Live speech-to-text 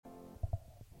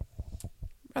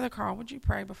Brother Carl, would you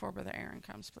pray before Brother Aaron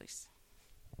comes, please?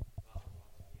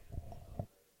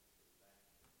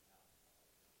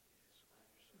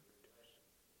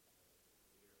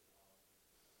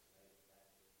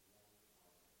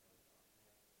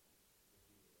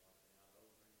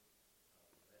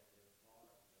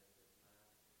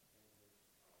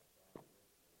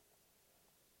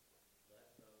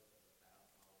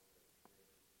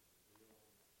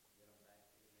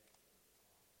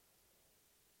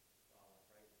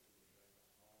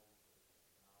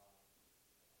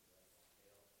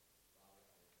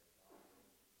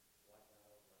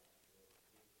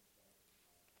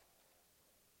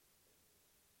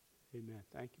 Amen.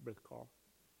 Thank you, Brother Carl.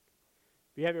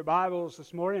 If you have your Bibles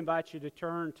this morning, I invite you to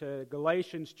turn to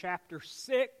Galatians chapter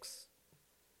 6.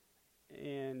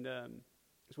 And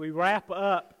as we wrap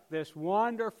up this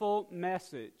wonderful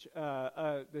message,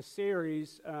 the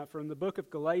series from the book of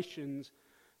Galatians,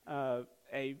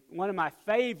 one of my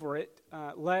favorite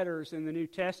letters in the New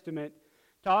Testament,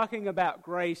 talking about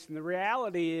grace. And the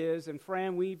reality is, and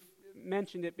friend, we've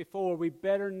mentioned it before, we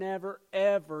better never,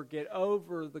 ever get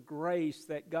over the grace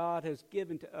that God has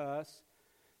given to us.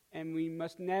 And we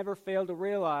must never fail to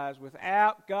realize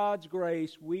without God's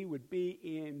grace, we would be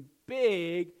in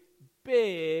big,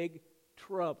 big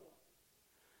trouble.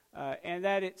 And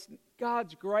that it's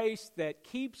God's grace that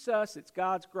keeps us, it's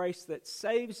God's grace that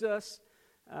saves us.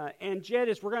 And yet,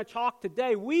 as we're going to talk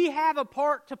today, we have a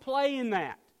part to play in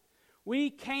that.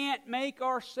 We can't make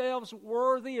ourselves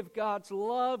worthy of God's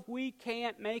love. We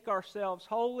can't make ourselves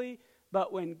holy.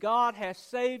 But when God has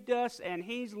saved us and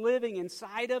He's living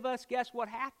inside of us, guess what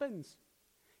happens?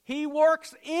 He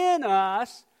works in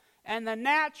us, and the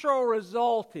natural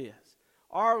result is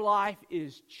our life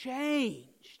is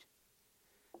changed.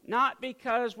 Not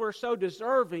because we're so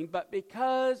deserving, but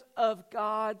because of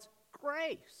God's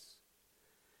grace.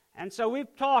 And so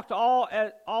we've talked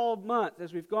all month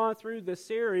as we've gone through the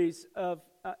series of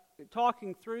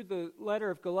talking through the letter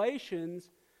of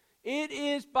Galatians. It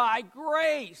is by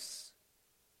grace.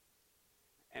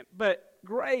 But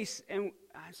grace, and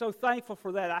I'm so thankful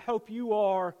for that. I hope you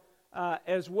are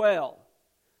as well.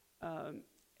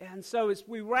 And so as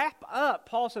we wrap up,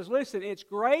 Paul says, listen, it's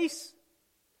grace,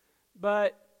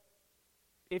 but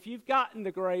if you've gotten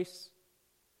the grace,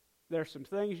 there's some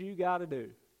things you got to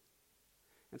do.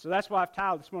 And so that's why I've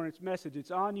titled this morning's message, It's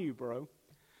on You, bro.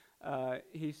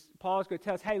 Paul's going to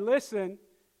tell us, hey, listen,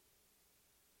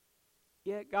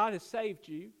 yeah, God has saved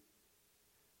you.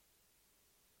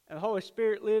 And the Holy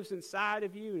Spirit lives inside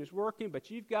of you and is working, but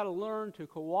you've got to learn to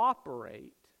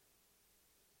cooperate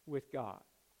with God.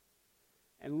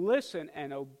 And listen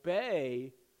and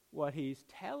obey what He's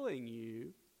telling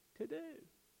you to do.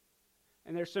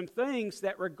 And there's some things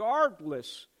that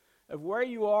regardless of where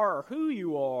you are or who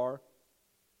you are,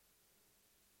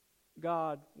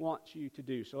 God wants you to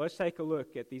do. So let's take a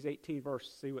look at these 18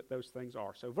 verses, see what those things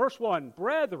are. So verse 1,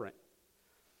 brethren,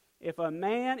 if a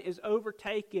man is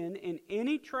overtaken in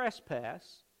any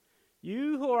trespass,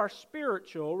 you who are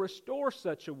spiritual, restore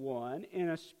such a one in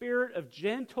a spirit of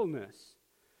gentleness,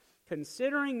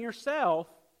 considering yourself,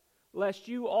 lest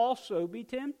you also be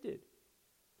tempted.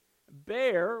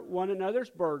 Bear one another's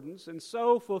burdens, and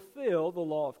so fulfill the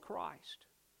law of Christ.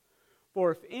 For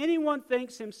if anyone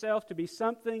thinks himself to be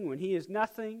something when he is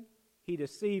nothing, he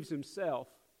deceives himself.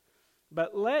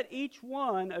 But let each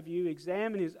one of you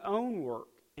examine his own work,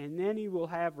 and then he will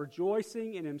have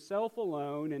rejoicing in himself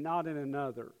alone and not in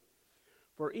another.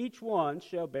 For each one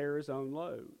shall bear his own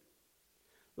load.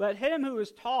 Let him who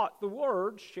is taught the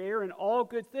word share in all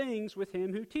good things with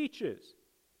him who teaches.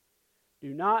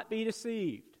 Do not be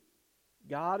deceived.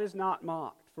 God is not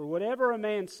mocked. For whatever a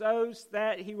man sows,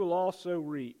 that he will also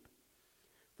reap.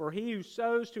 For he who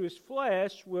sows to his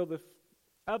flesh will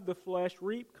of the flesh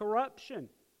reap corruption.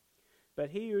 But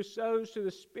he who sows to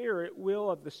the Spirit will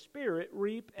of the Spirit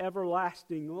reap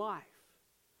everlasting life.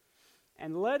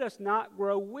 And let us not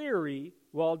grow weary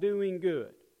while doing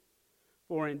good.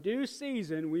 For in due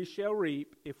season we shall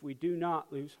reap if we do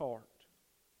not lose heart.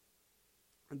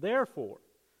 Therefore,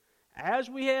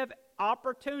 as we have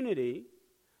opportunity,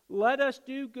 let us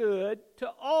do good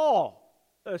to all,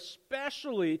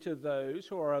 especially to those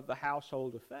who are of the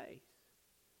household of faith.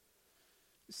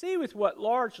 See with what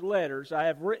large letters I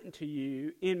have written to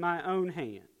you in my own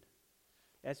hand.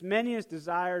 As many as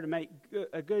desire to make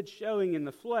a good showing in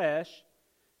the flesh,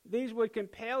 these would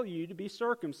compel you to be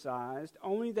circumcised,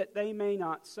 only that they may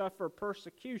not suffer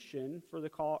persecution for the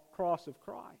cross of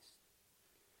Christ.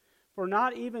 For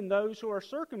not even those who are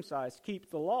circumcised keep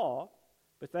the law,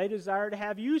 but they desire to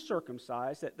have you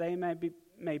circumcised, that they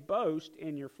may boast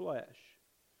in your flesh.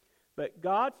 But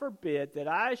God forbid that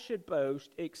I should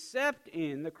boast except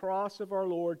in the cross of our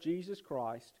Lord Jesus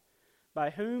Christ, by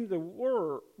whom the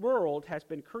world has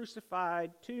been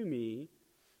crucified to me,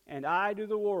 and I to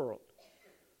the world.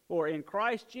 For in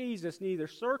Christ Jesus neither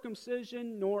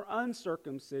circumcision nor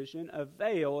uncircumcision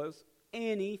avails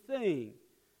anything,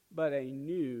 but a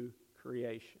new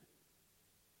creation.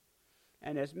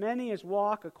 And as many as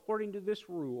walk according to this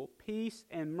rule, peace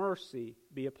and mercy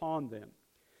be upon them,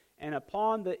 and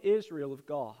upon the Israel of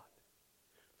God.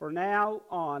 For now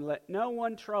on let no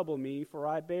one trouble me, for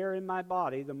I bear in my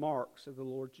body the marks of the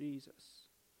Lord Jesus.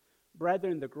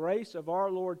 Brethren, the grace of our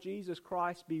Lord Jesus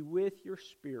Christ be with your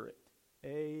spirit.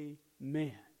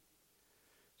 Amen.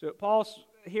 So Paul's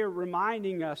here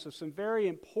reminding us of some very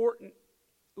important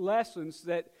lessons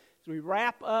that as we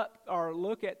wrap up our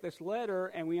look at this letter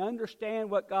and we understand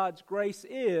what God's grace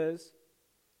is,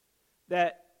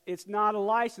 that it's not a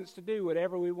license to do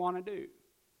whatever we want to do.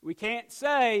 We can't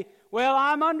say, well,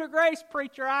 I'm under grace,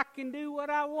 preacher, I can do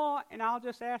what I want, and I'll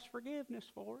just ask forgiveness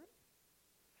for it.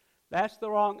 That's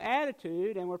the wrong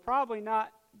attitude, and we're probably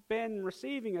not been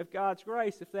receiving of God's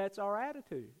grace if that's our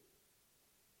attitude.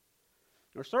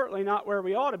 Or certainly not where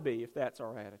we ought to be if that's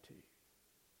our attitude.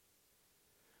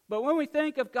 But when we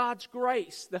think of God's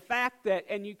grace, the fact that,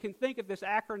 and you can think of this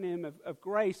acronym of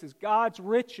grace as God's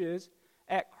riches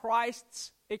at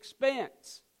Christ's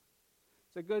expense.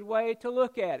 It's a good way to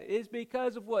look at it. It is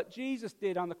because of what Jesus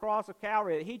did on the cross of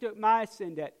Calvary that He took my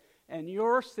sin debt and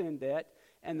your sin debt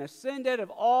and the sin debt of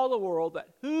all the world, that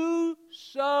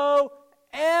whosoever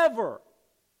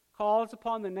calls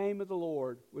upon the name of the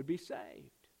Lord would be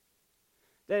saved.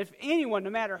 That if anyone, no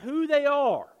matter who they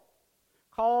are,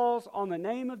 calls on the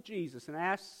name of Jesus and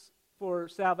asks for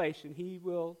salvation, He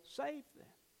will save them.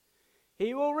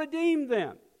 He will redeem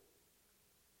them.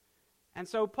 And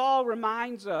so Paul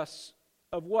reminds us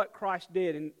of what Christ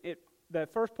did. And the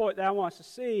first point that I want us to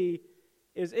see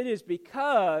is it is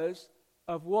because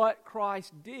of what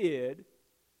Christ did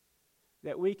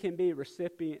that we can be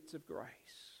recipients of grace.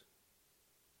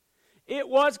 It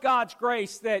was God's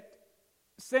grace that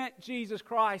sent Jesus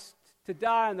Christ to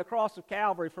die on the cross of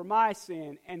Calvary for my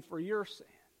sin and for your sin.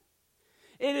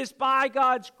 It is by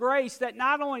God's grace that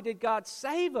not only did God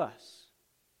save us,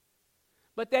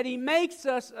 but that He makes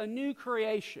us a new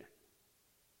creation.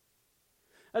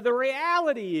 The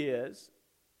reality is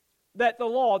that the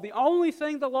law, the only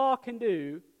thing the law can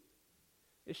do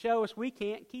is show us we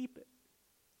can't keep it.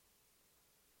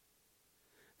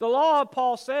 The law,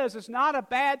 Paul says, is not a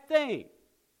bad thing.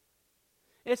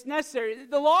 It's necessary.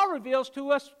 The law reveals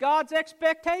to us God's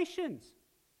expectations.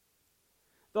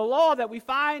 The law that we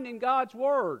find in God's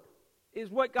Word is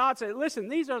what God said. Listen,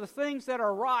 these are the things that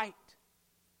are right.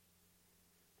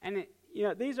 And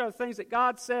these are the things that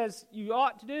God says you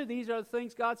ought to do. These are the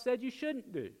things God said you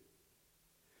shouldn't do.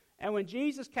 And when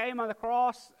Jesus came on the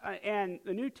cross and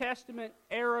the New Testament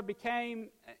era became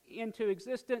into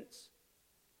existence,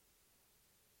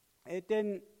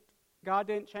 God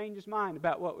didn't change His mind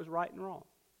about what was right and wrong.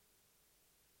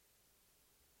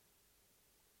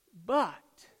 But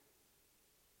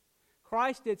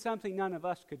Christ did something none of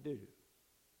us could do.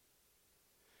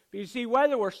 But you see,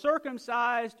 whether we're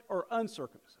circumcised or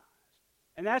uncircumcised,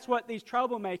 and that's what these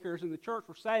troublemakers in the church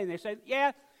were saying. They said,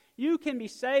 yeah, you can be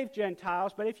saved,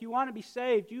 Gentiles, but if you want to be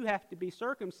saved, you have to be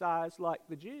circumcised like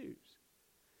the Jews.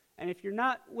 And if you're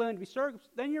not willing to be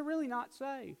circumcised, then you're really not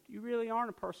saved. You really aren't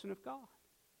a person of God.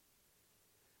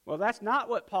 Well, that's not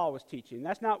what Paul was teaching.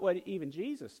 That's not what even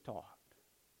Jesus taught.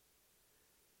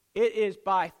 It is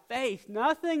by faith,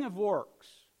 nothing of works.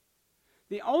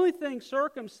 The only thing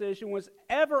circumcision was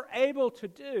ever able to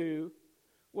do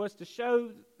was to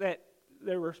show that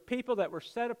there were people that were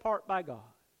set apart by God.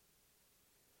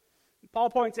 Paul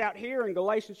points out here in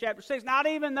Galatians chapter 6, not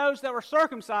even those that were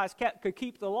circumcised could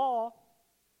keep the law.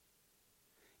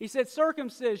 He said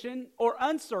circumcision or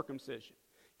uncircumcision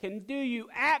can do you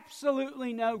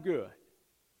absolutely no good.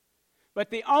 But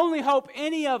the only hope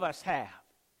any of us have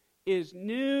is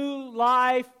new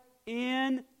life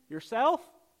in yourself.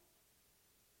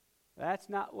 That's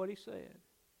not what he said.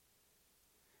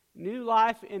 New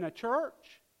life in a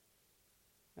church.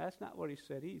 That's not what he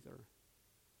said either.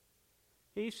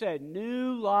 He said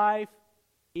new life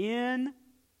in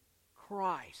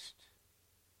Christ.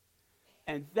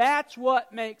 And that's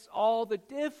what makes all the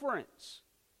difference.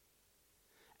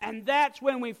 And that's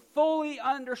when we fully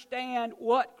understand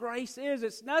what grace is.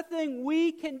 It's nothing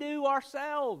we can do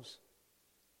ourselves.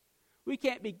 We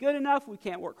can't be good enough. We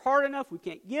can't work hard enough. We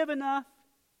can't give enough.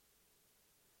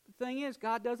 The thing is,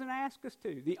 God doesn't ask us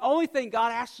to. The only thing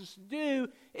God asks us to do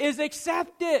is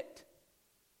accept it.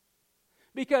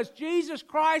 Because Jesus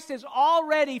Christ has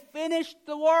already finished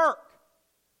the work.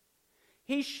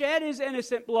 He shed His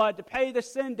innocent blood to pay the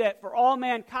sin debt for all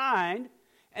mankind,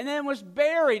 and then was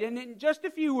buried. And in just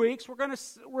a few weeks, we're going to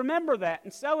remember that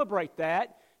and celebrate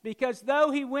that, because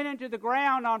though He went into the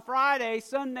ground on Friday,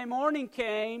 Sunday morning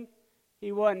came,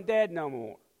 He wasn't dead no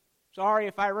more. Sorry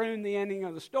if I ruined the ending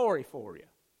of the story for you.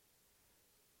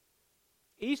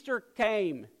 Easter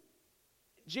came.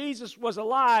 Jesus was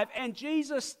alive, and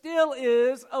Jesus still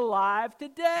is alive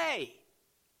today.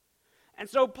 And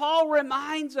so Paul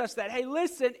reminds us that, hey,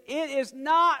 listen, it is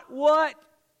not what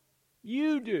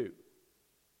you do.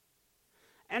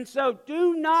 And so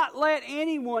do not let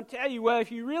anyone tell you, well,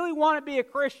 if you really want to be a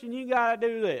Christian, you got to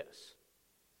do this.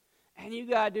 And you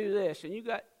got to do this.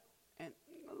 And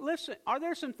listen, are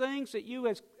there some things that you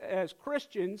as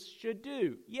Christians should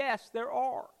do? Yes, there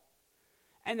are.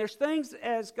 And there's things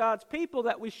as God's people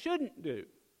that we shouldn't do.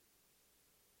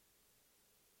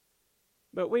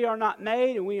 But we are not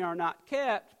made and we are not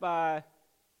kept by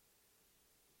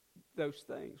those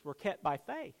things. We're kept by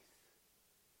faith.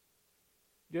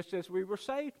 Just as we were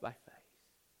saved by faith.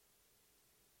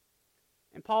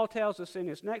 And Paul tells us in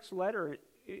his next letter,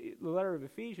 the letter of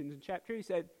Ephesians in chapter 2, he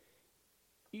said,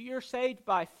 you're saved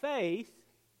by faith.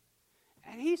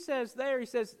 And he says,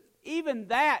 even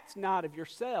that's not of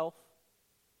yourself.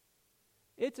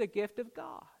 It's a gift of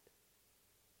God.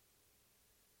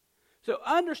 So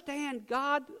understand,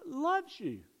 God loves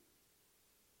you.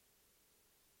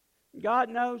 God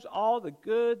knows all the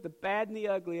good, the bad, and the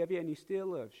ugly of you, and He still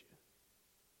loves you.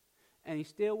 And He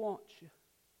still wants you.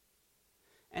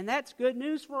 And that's good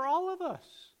news for all of us.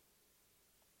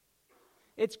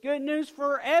 It's good news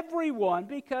for everyone,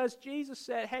 because Jesus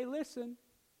said, hey, listen,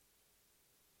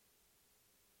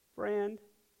 friend,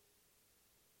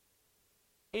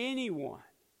 anyone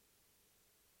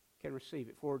can receive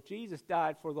it. For Jesus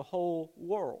died for the whole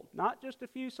world, not just a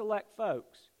few select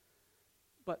folks,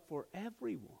 but for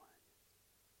everyone.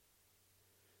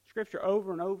 Scripture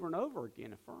over and over and over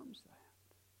again affirms that.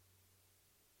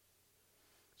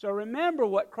 So remember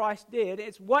what Christ did.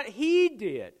 It's what He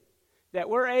did that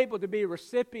we're able to be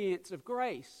recipients of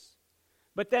grace.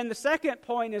 But then the second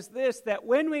point is this, that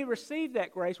when we receive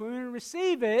that grace, when we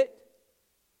receive it,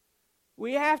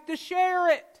 we have to share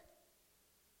it.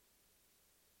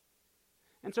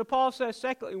 And so Paul says,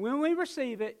 secondly, when we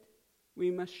receive it, we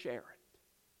must share it.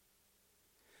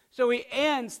 So he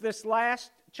ends this last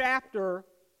chapter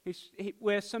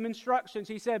with some instructions.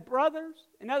 He said, brothers,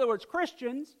 in other words,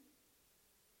 Christians,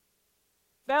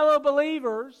 fellow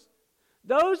believers,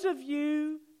 those of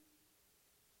you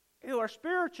who are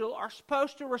spiritual are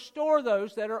supposed to restore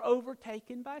those that are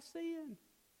overtaken by sin.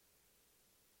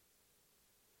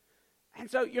 And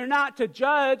so you're not to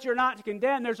judge, you're not to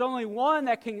condemn. There's only one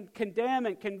that can condemn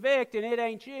and convict, and it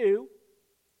ain't you.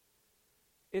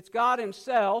 It's God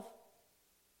Himself.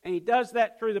 And He does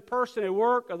that through the person and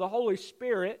work of the Holy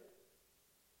Spirit.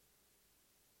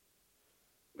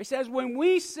 He says, when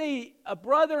we see a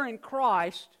brother in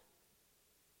Christ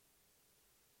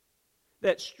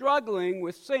that's struggling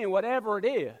with sin, whatever it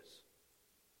is,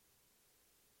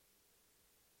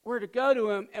 we're to go to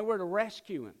him and we're to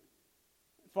rescue him.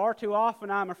 Far too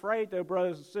often, I'm afraid, though,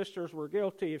 brothers and sisters, we're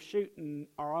guilty of shooting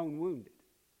our own wounded.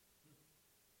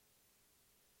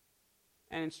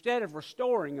 And instead of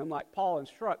restoring them like Paul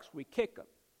instructs, we kick them,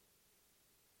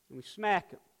 and we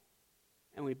smack them,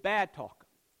 and we bad talk them.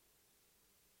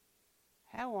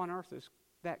 How on earth is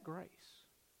that grace?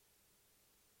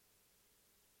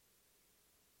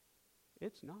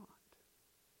 It's not.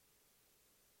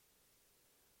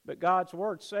 But God's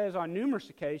Word says on numerous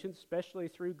occasions, especially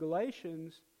through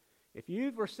Galatians, if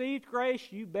you've received grace,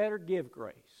 you better give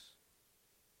grace.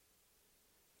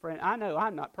 Friend, I know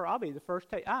I'll be the first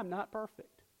to tell you, I'm not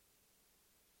perfect.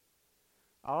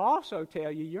 I'll also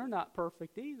tell you, you're not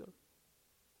perfect either.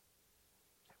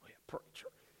 Well, preacher,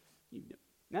 you know.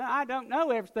 Now, I don't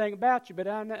know everything about you, but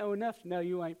I know enough to know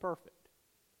you ain't perfect.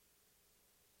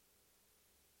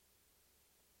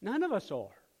 None of us are.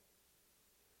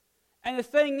 And the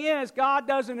thing is, God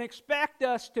doesn't expect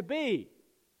us to be.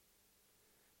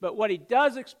 But what He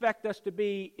does expect us to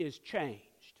be is changed.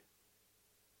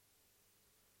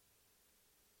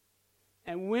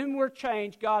 And when we're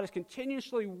changed, God is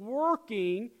continuously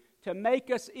working to make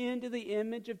us into the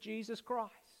image of Jesus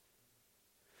Christ.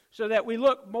 So that we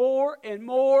look more and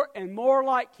more and more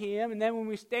like Him. And then when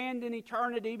we stand in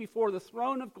eternity before the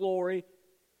throne of glory,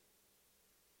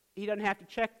 He doesn't have to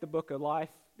check the book of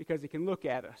life because He can look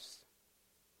at us.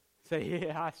 Say,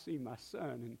 yeah, I see my son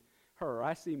and her.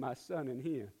 I see my son and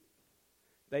him.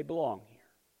 They belong here.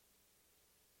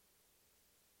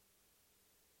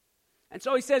 And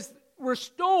so He says,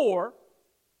 restore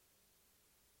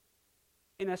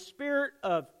in a spirit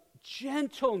of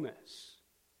gentleness,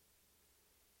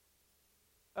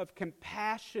 of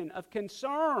compassion, of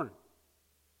concern.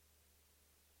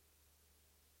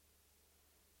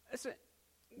 Listen,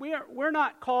 we're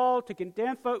not called to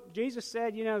condemn folk. Jesus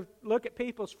said, look at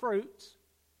people's fruits.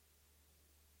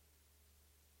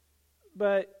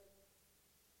 But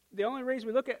the only reason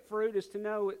we look at fruit is to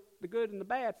know the good and the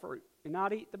bad fruit and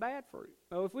not eat the bad fruit.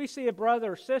 So if we see a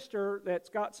brother or sister that's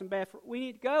got some bad fruit, we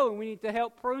need to go and we need to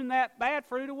help prune that bad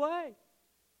fruit away.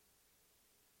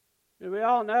 And we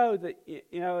all know that,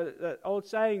 the old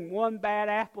saying, one bad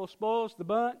apple spoils the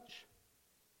bunch.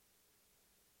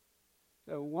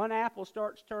 So one apple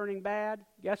starts turning bad,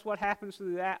 guess what happens to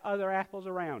the other apples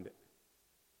around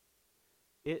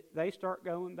it? They start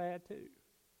going bad too.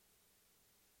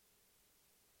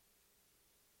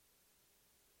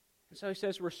 And so he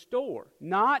says, restore,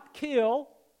 not kill,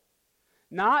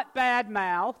 not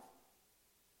badmouth,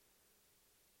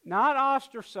 not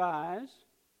ostracize,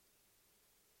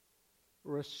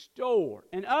 restore.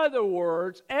 In other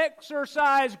words,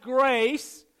 exercise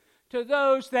grace to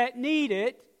those that need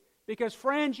it, because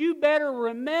friends, you better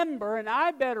remember, and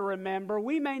I better remember,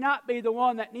 we may not be the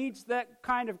one that needs that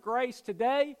kind of grace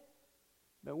today,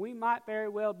 but we might very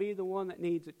well be the one that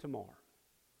needs it tomorrow.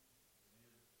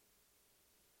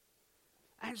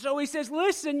 And so he says,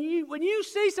 listen, when you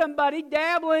see somebody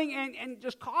dabbling and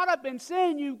just caught up in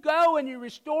sin, you go and you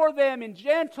restore them in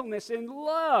gentleness, in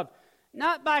love,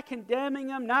 not by condemning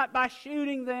them, not by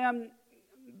shooting them,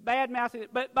 bad-mouthing them,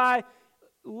 but by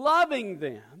loving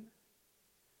them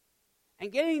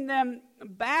and getting them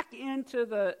back into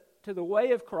the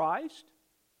way of Christ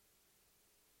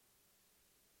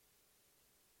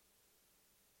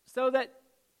so that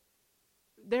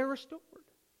they're restored.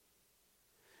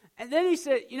 And then he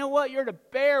said, you know what, you're to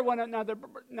bear one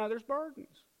another's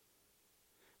burdens.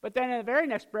 But then in the very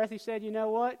next breath he said, you know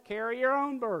what, carry your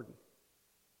own burden.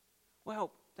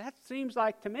 Well, that seems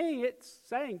like to me it's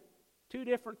saying two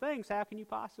different things. How can you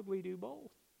possibly do both?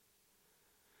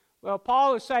 Well,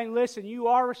 Paul is saying, listen, you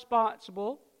are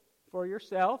responsible for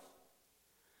yourself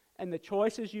and the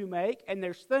choices you make, and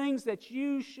there's things that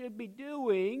you should be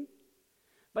doing.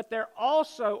 But there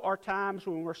also are times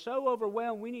when we're so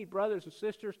overwhelmed, we need brothers and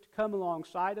sisters to come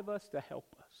alongside of us to help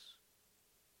us.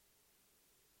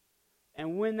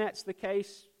 And when that's the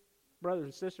case, brothers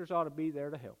and sisters ought to be there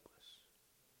to help us.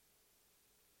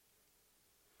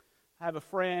 I have a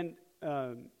friend,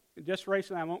 just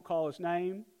recently, I won't call his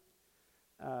name,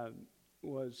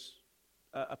 was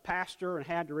a pastor and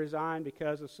had to resign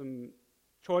because of some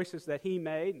choices that he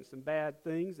made and some bad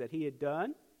things that he had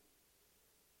done.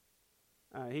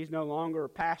 He's no longer a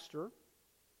pastor.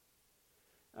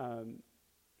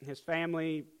 His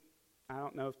family, I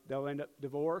don't know if they'll end up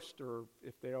divorced or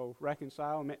if they'll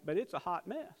reconcile, but it's a hot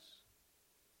mess.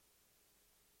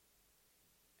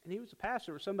 And he was a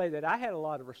pastor, somebody that I had a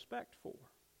lot of respect for.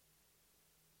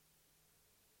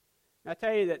 And I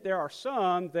tell you that there are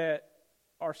some that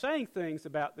are saying things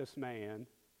about this man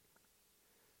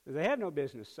that they have no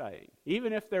business saying,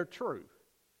 even if they're true.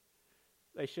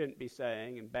 They shouldn't be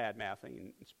saying and bad-mouthing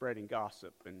and spreading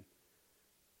gossip.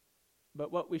 But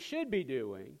what we should be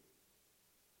doing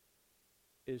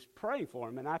is praying for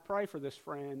him. And I pray for this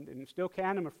friend and still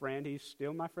count him a friend. He's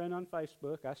still my friend on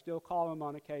Facebook. I still call him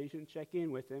on occasion, check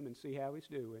in with him and see how he's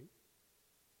doing.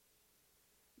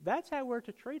 That's how we're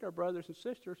to treat our brothers and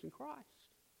sisters in Christ.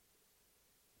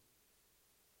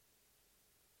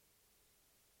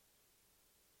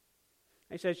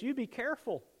 He says, you be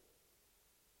careful,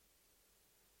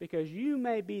 because you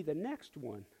may be the next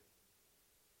one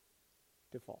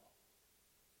to fall.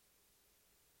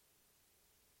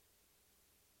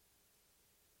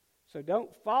 So don't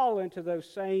fall into those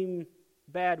same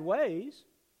bad ways.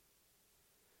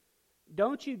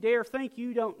 Don't you dare think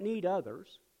you don't need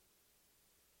others.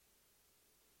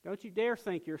 Don't you dare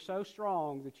think you're so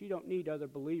strong that you don't need other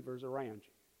believers around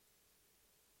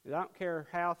you. I don't care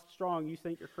how strong you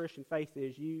think your Christian faith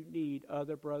is, you need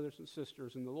other brothers and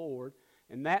sisters in the Lord.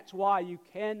 And that's why you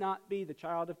cannot be the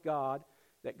child of God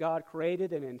that God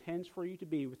created and intends for you to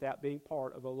be without being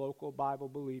part of a local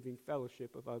Bible-believing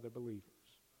fellowship of other believers.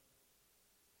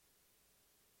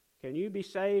 Can you be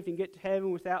saved and get to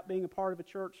heaven without being a part of a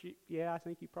church? Yeah, I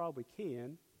think you probably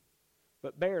can,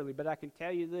 but barely. But I can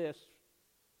tell you this,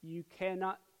 you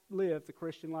cannot live the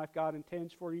Christian life God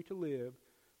intends for you to live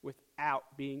without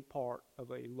being part of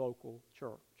a local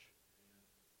church.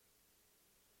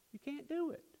 You can't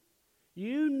do it.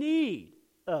 You need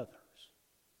others.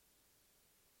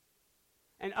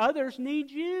 And others need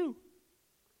you.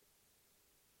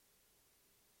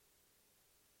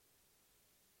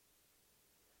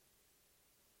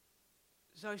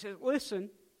 So he says, listen,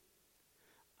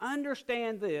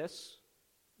 understand this,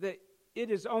 that it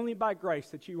is only by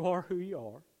grace that you are who you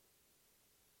are.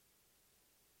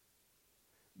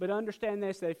 But understand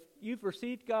this, that if you've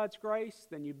received God's grace,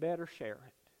 then you better share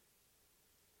it.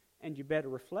 And you better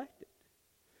reflect it.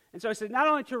 And so he said not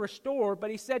only to restore, but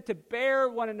he said to bear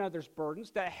one another's burdens,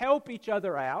 to help each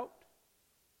other out,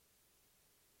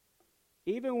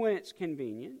 even when it's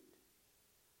convenient,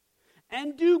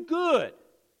 and do good.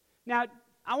 Now,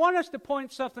 I want us to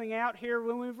point something out here.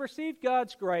 When we've received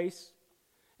God's grace,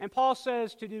 and Paul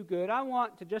says to do good, I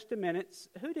want to just a minute,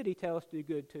 who did he tell us to do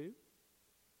good to?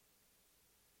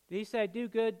 Did he say do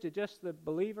good to just the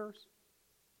believers?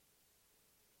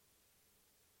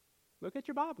 Look at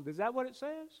your Bible. Is that what it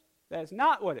says? That's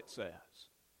not what it says.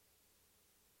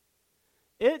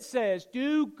 It says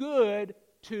do good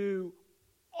to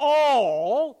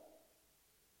all.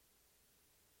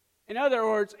 In other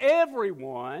words,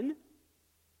 everyone.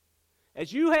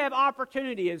 As you have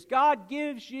opportunity, as God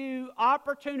gives you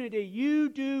opportunity, you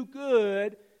do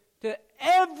good to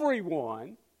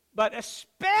everyone, but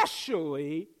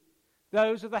especially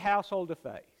those of the household of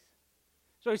faith.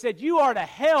 So he said you are to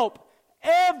help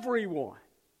everyone,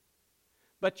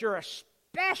 but you're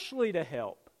especially to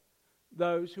help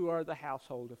those who are the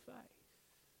household of faith.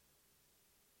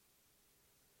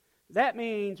 That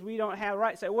means we don't have a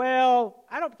right to say, well,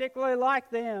 I don't particularly like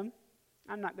them.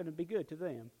 I'm not going to be good to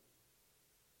them.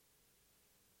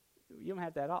 You don't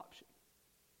have that option.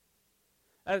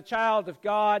 As a child of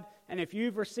God, and if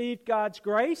you've received God's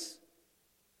grace,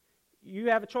 you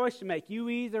have a choice to make. You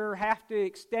either have to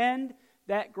extend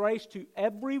that grace to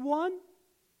everyone,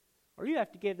 or you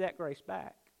have to give that grace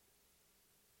back.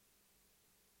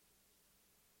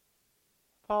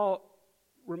 Paul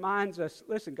reminds us,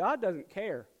 listen, God doesn't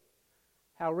care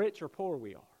how rich or poor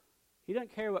we are. He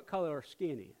doesn't care what color our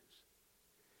skin is.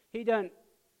 He doesn't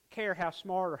care how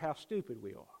smart or how stupid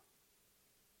we are.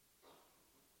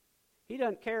 He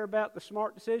doesn't care about the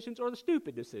smart decisions or the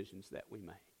stupid decisions that we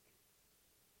make.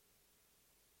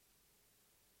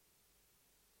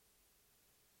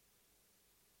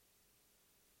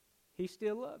 He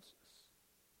still loves us.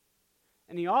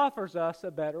 And He offers us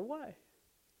a better way.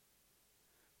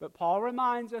 But Paul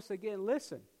reminds us again,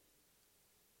 listen,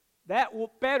 that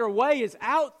better way is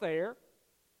out there,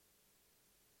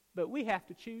 but we have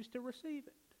to choose to receive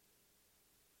it.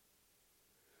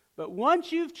 But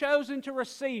once you've chosen to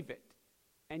receive it,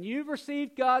 and you've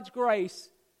received God's grace,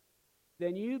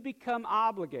 then you become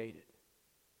obligated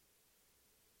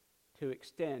to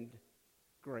extend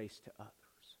grace to others.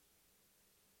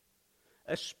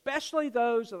 Especially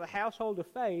those of the household of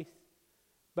faith,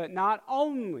 but not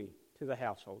only to the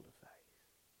household of faith.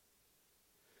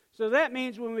 So that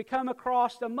means when we come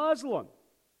across a Muslim,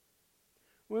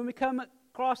 when we come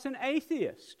across an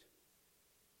atheist,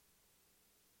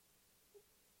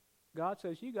 God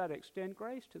says you got to extend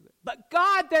grace to them. But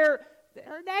God, they're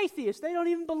an atheist. They don't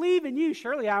even believe in you.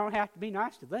 Surely I don't have to be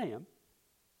nice to them.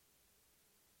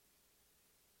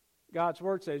 God's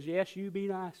word says, yes, you be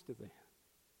nice to them.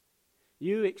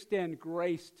 You extend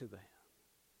grace to them.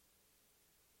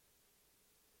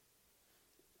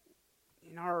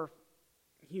 In our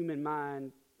human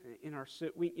mind,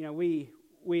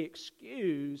 we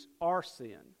excuse our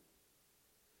sin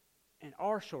and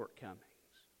our shortcomings.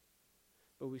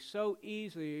 But we so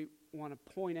easily want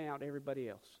to point out everybody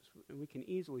else's. And we can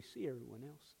easily see everyone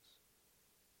else's.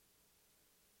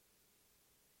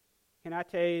 Can I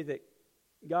tell you that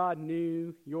God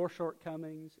knew your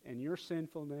shortcomings and your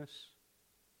sinfulness,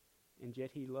 and yet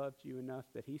He loved you enough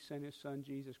that He sent His Son,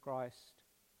 Jesus Christ,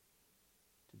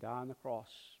 to die on the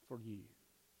cross for you.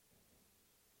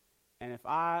 And if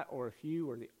I or if you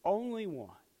were the only one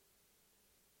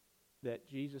that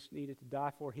Jesus needed to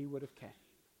die for, He would have came.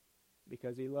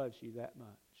 Because He loves you that much.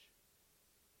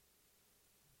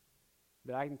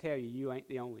 But I can tell you, you ain't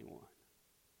the only one.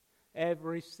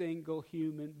 Every single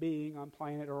human being on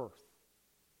planet Earth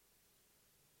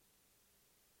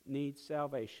needs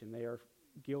salvation. They are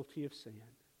guilty of sin.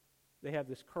 They have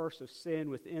this curse of sin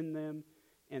within them,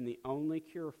 and the only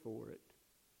cure for it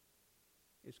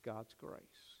is God's grace.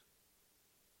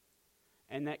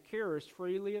 And that cure is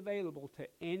freely available to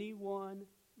anyone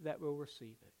that will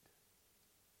receive it.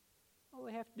 All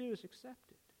they have to do is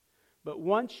accept it. But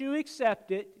once you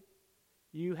accept it,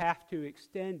 you have to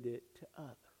extend it to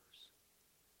others.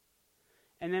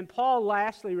 And then Paul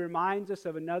lastly reminds us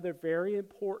of another very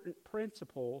important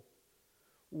principle.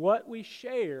 What we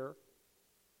share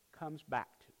comes back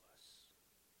to us.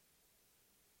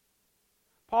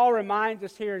 Paul reminds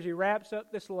us here as he wraps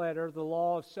up this letter, the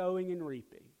law of sowing and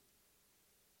reaping.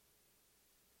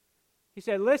 He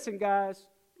said, listen guys,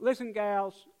 listen,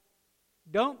 gals,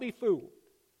 don't be fooled.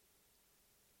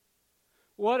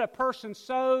 What a person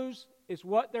sows is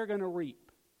what they're going to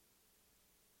reap.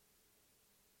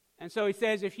 And so he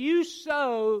says, if you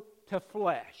sow to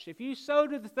flesh, if you sow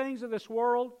to the things of this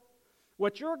world,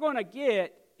 what you're going to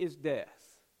get is death.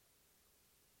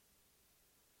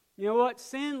 You know what?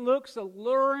 Sin looks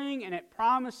alluring and it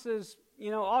promises,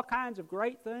 all kinds of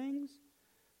great things.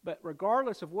 But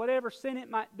regardless of whatever sin it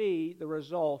might be, the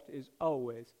result is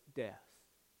always death.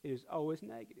 It is always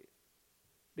negative.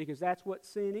 Because that's what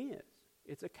sin is.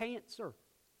 It's a cancer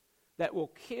that will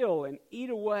kill and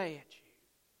eat away at you.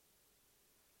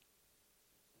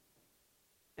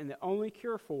 And the only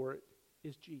cure for it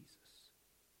is Jesus.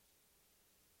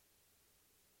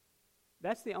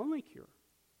 That's the only cure.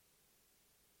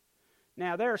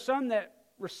 Now, there are some that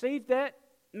received that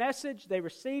message, they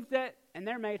received that, and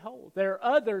they're made whole. There are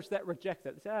others that reject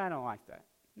that. They say, I don't like that.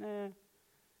 Nah,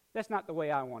 that's not the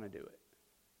way I want to do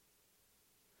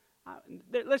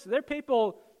it. Listen, there are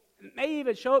people that may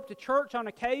even show up to church on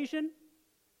occasion,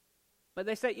 but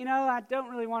they say, I don't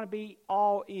really want to be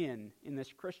all in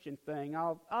this Christian thing.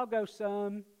 I'll go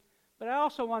some, but I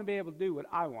also want to be able to do what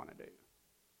I want to do.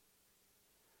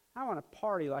 I want to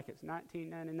party like it's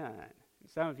 1999. And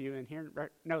some of you in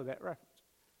here know that reference.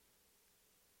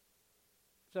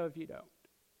 So if you don't.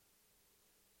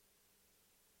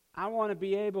 I want to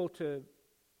be able to,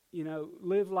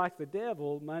 live like the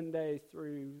devil Monday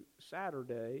through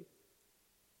Saturday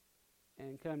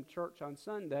and come to church on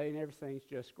Sunday and everything's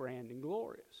just grand and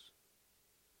glorious.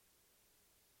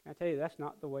 I tell you, that's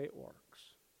not the way it works.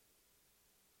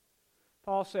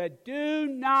 Paul said, do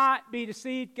not be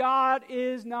deceived. God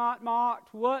is not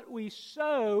mocked. What we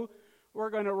sow, we're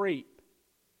going to reap.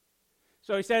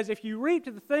 So he says, if you reap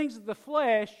to the things of the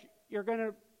flesh, you're going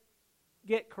to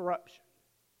get corruption.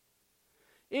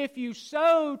 If you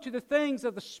sow to the things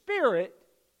of the Spirit,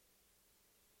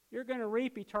 you're going to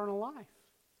reap eternal life.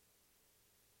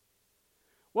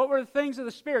 What were the things of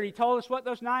the Spirit? He told us what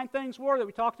those 9 things were that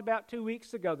we talked about 2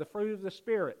 weeks ago, the fruit of the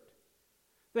Spirit.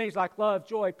 Things like love,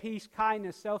 joy, peace,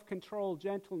 kindness, self-control,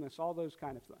 gentleness, all those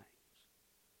kind of things.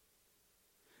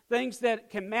 Things that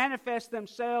can manifest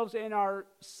themselves in our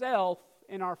self,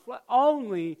 in our flesh,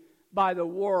 only by the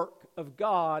work of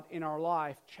God in our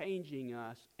life, changing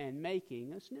us and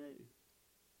making us new.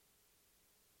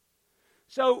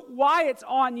 So why it's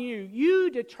on you, you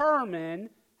determine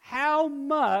how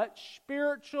much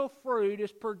spiritual fruit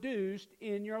is produced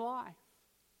in your life.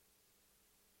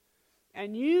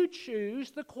 And you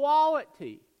choose the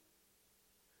quality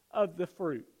of the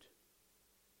fruit.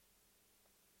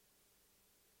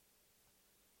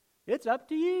 It's up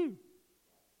to you.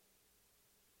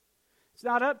 It's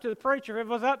not up to the preacher. If it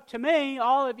was up to me,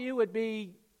 all of you would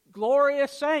be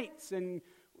glorious saints. And,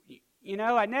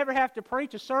 I'd never have to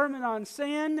preach a sermon on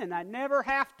sin, and I'd never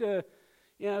have to,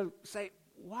 say,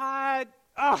 why,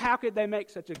 how could they make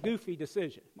such a goofy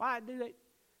decision? Why do they? It'd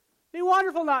be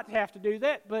wonderful not to have to do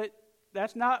that, but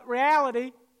that's not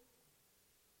reality.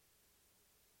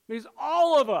 Because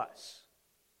all of us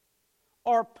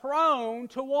are prone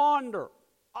to wander.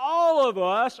 All of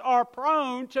us are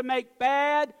prone to make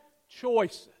bad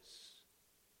choices.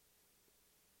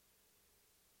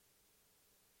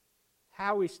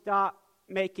 How we stop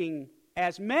making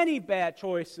as many bad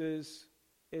choices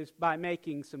is by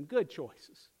making some good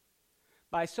choices.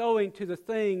 By sowing to the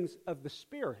things of the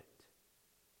Spirit.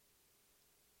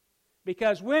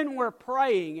 Because when we're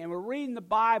praying and we're reading the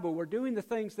Bible, we're doing the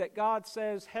things that God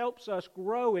says helps us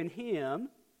grow in Him.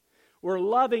 We're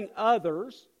loving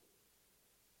others.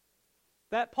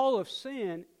 That pull of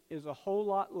sin is a whole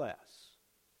lot less.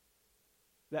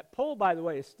 That pull, by the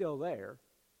way, is still there,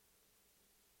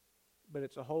 but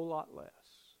it's a whole lot less.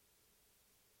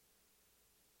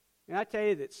 And I tell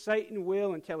you that Satan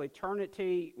will, until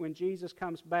eternity, when Jesus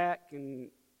comes back and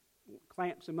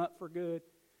clamps him up for good,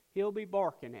 he'll be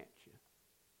barking at you.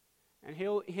 And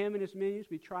him and his minions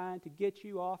will be trying to get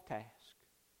you off task.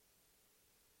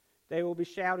 They will be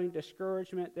shouting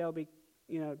discouragement. They'll be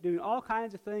doing all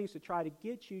kinds of things to try to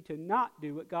get you to not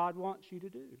do what God wants you to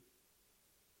do.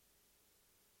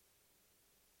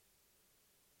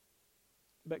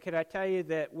 But can I tell you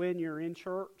that when you're in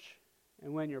church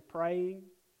and when you're praying,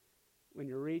 when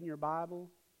you're reading your Bible,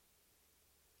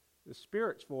 the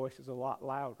Spirit's voice is a lot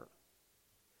louder.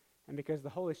 And because the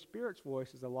Holy Spirit's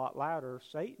voice is a lot louder,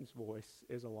 Satan's voice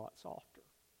is a lot softer.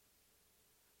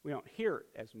 We don't hear it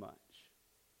as much.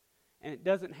 And it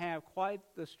doesn't have quite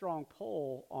the strong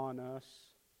pull on us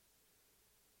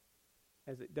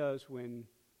as it does when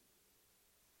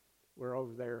we're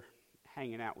over there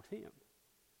hanging out with him.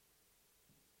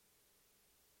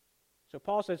 So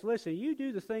Paul says, listen, you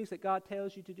do the things that God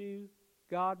tells you to do,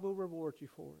 God will reward you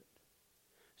for it.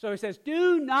 So he says,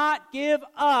 do not give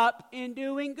up in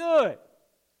doing good.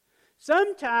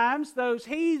 Sometimes those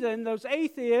heathen, those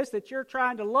atheists that you're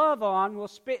trying to love on will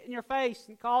spit in your face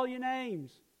and call you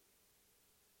names.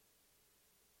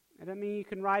 That doesn't mean you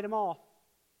can write them off.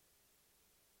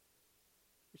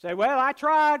 You say, well, I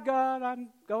tried, God. I'm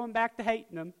going back to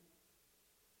hating them.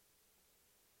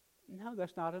 No,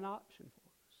 that's not an option for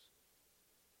us.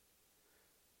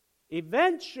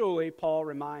 Eventually, Paul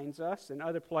reminds us in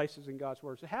other places in God's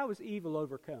Word, so how is evil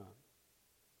overcome?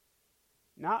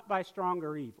 Not by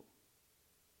stronger evil.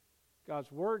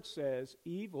 God's Word says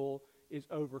evil is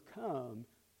overcome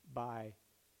by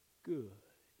good.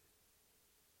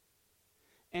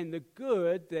 And the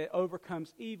good that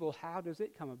overcomes evil, how does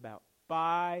it come about?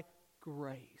 By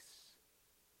grace.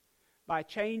 By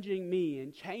changing me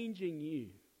and changing you.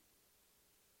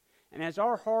 And as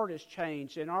our heart is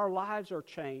changed and our lives are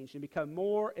changed and become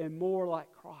more and more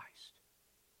like Christ,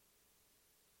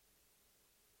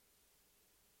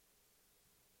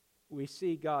 we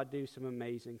see God do some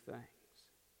amazing things.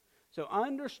 So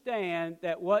understand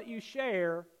that what you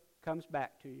share comes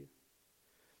back to you.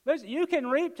 Listen, you can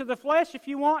reap to the flesh if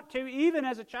you want to, even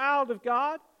as a child of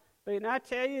God. But can I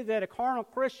tell you that a carnal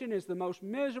Christian is the most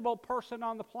miserable person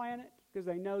on the planet because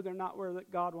they know they're not where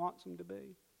God wants them to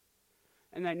be.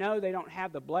 And they know they don't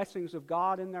have the blessings of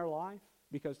God in their life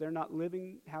because they're not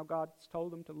living how God's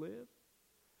told them to live.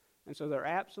 And so they're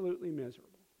absolutely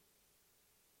miserable.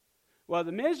 Well,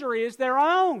 the misery is their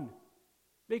own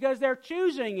because they're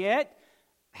choosing it.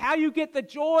 How you get the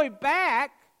joy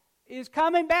back is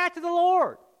coming back to the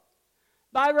Lord.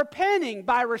 By repenting,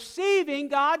 by receiving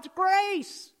God's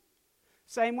grace.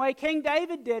 Same way King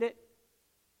David did it.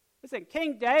 Listen,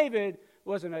 King David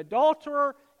was an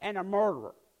adulterer and a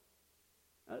murderer.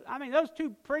 I mean, those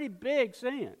two pretty big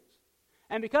sins.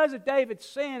 And because of David's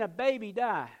sin, a baby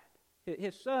died.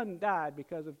 His son died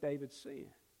because of David's sin.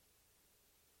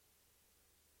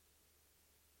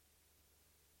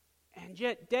 And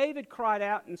yet David cried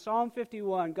out in Psalm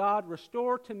 51, God,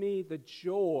 restore to me the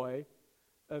joy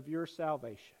of your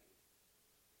salvation.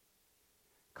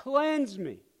 Cleanse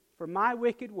me from my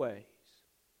wicked ways,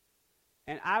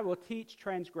 and I will teach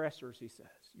transgressors, he says,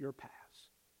 your paths.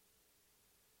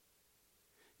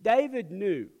 David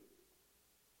knew.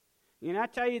 And I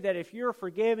tell you that if you're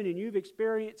forgiven and you've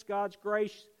experienced God's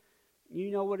grace,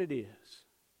 you know what it is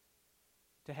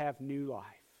to have new life.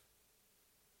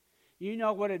 You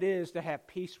know what it is to have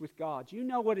peace with God. You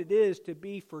know what it is to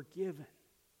be forgiven.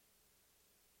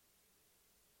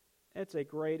 It's a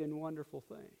great and wonderful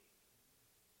thing.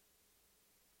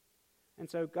 And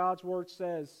so God's Word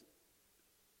says,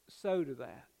 sow to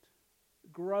that.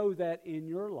 Grow that in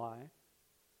your life.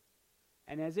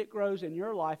 And as it grows in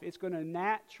your life, it's going to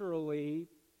naturally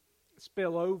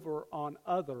spill over on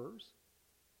others.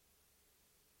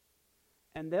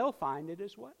 And they'll find it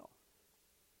as well.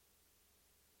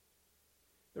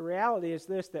 The reality is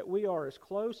this, that we are as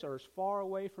close or as far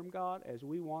away from God as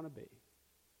we want to be.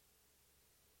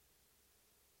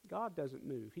 God doesn't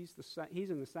move. He's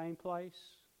in the same place.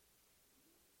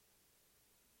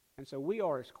 And so we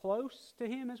are as close to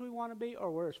Him as we want to be,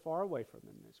 or we're as far away from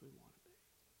Him as we want to be.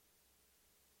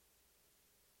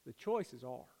 The choice is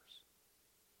ours.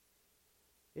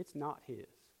 It's not His.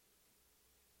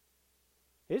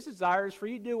 His desire is for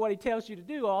you to do what He tells you to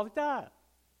do all the time.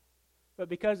 But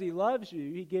because He loves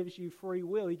you, He gives you free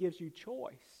will. He gives you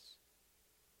choice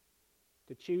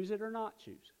to choose it or not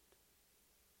choose it.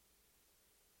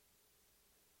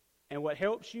 And what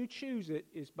helps you choose it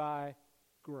is by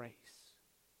grace.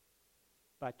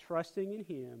 By trusting in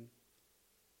Him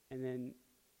and then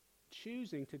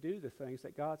choosing to do the things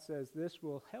that God says, this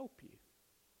will help you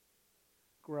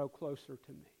grow closer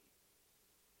to me.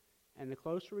 And the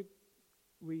closer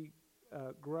we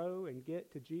grow and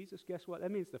get to Jesus, guess what? That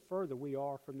means the further we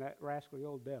are from that rascally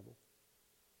old devil.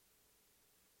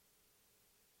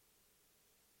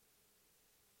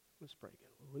 Let's pray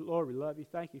together. Lord, we love you.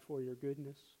 Thank you for your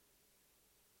goodness.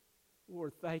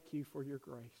 Lord, thank you for your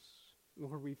grace.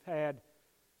 Lord, we've had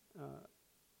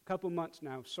a couple months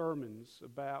now of sermons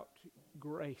about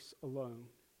grace alone.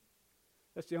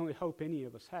 That's the only hope any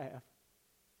of us have.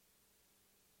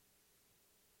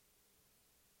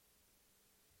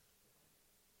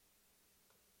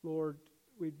 Lord,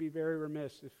 we'd be very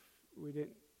remiss if we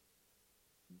didn't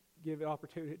give an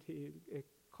opportunity, a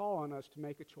call on us to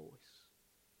make a choice.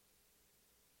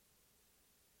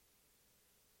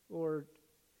 Lord,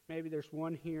 maybe there's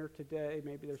one here today,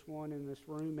 maybe there's one in this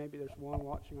room, maybe there's one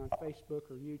watching on Facebook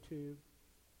or YouTube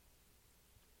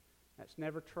that's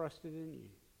never trusted in you.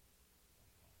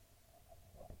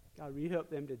 God, will you help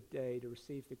them today to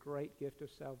receive the great gift of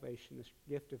salvation, this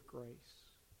gift of grace?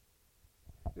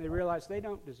 And they realize they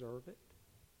don't deserve it,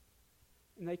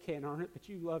 and they can't earn it, but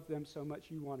you love them so much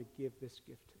you want to give this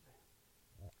gift to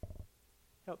them.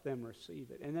 Help them receive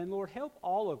it. And then, Lord, help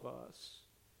all of us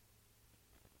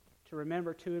to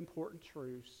remember two important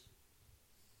truths.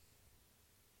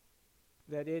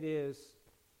 That it is,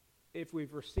 if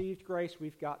we've received grace,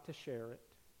 we've got to share it.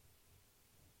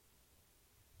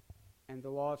 And the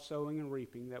law of sowing and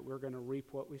reaping, that we're going to reap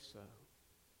what we sow.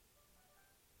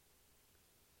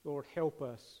 Lord, help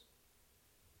us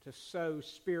to sow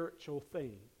spiritual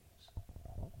things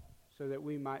so that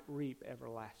we might reap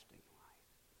everlasting life.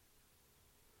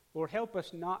 Lord, help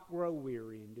us not grow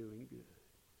weary in doing good.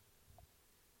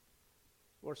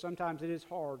 Lord, sometimes it is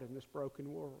hard in this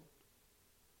broken world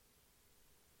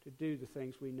to do the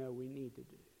things we know we need to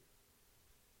do.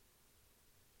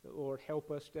 But Lord, help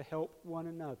us to help one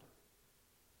another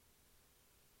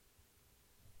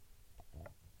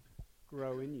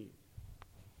grow in you.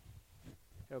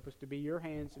 Help us to be your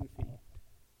hands and feet.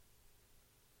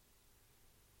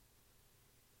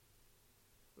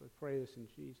 We pray this in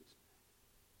Jesus'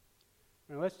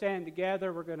 name. Now let's stand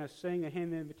together. We're going to sing a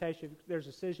hymn invitation. If there's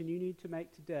a decision you need to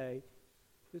make today,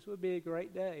 this would be a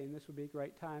great day, and this would be a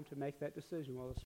great time to make that decision. Well,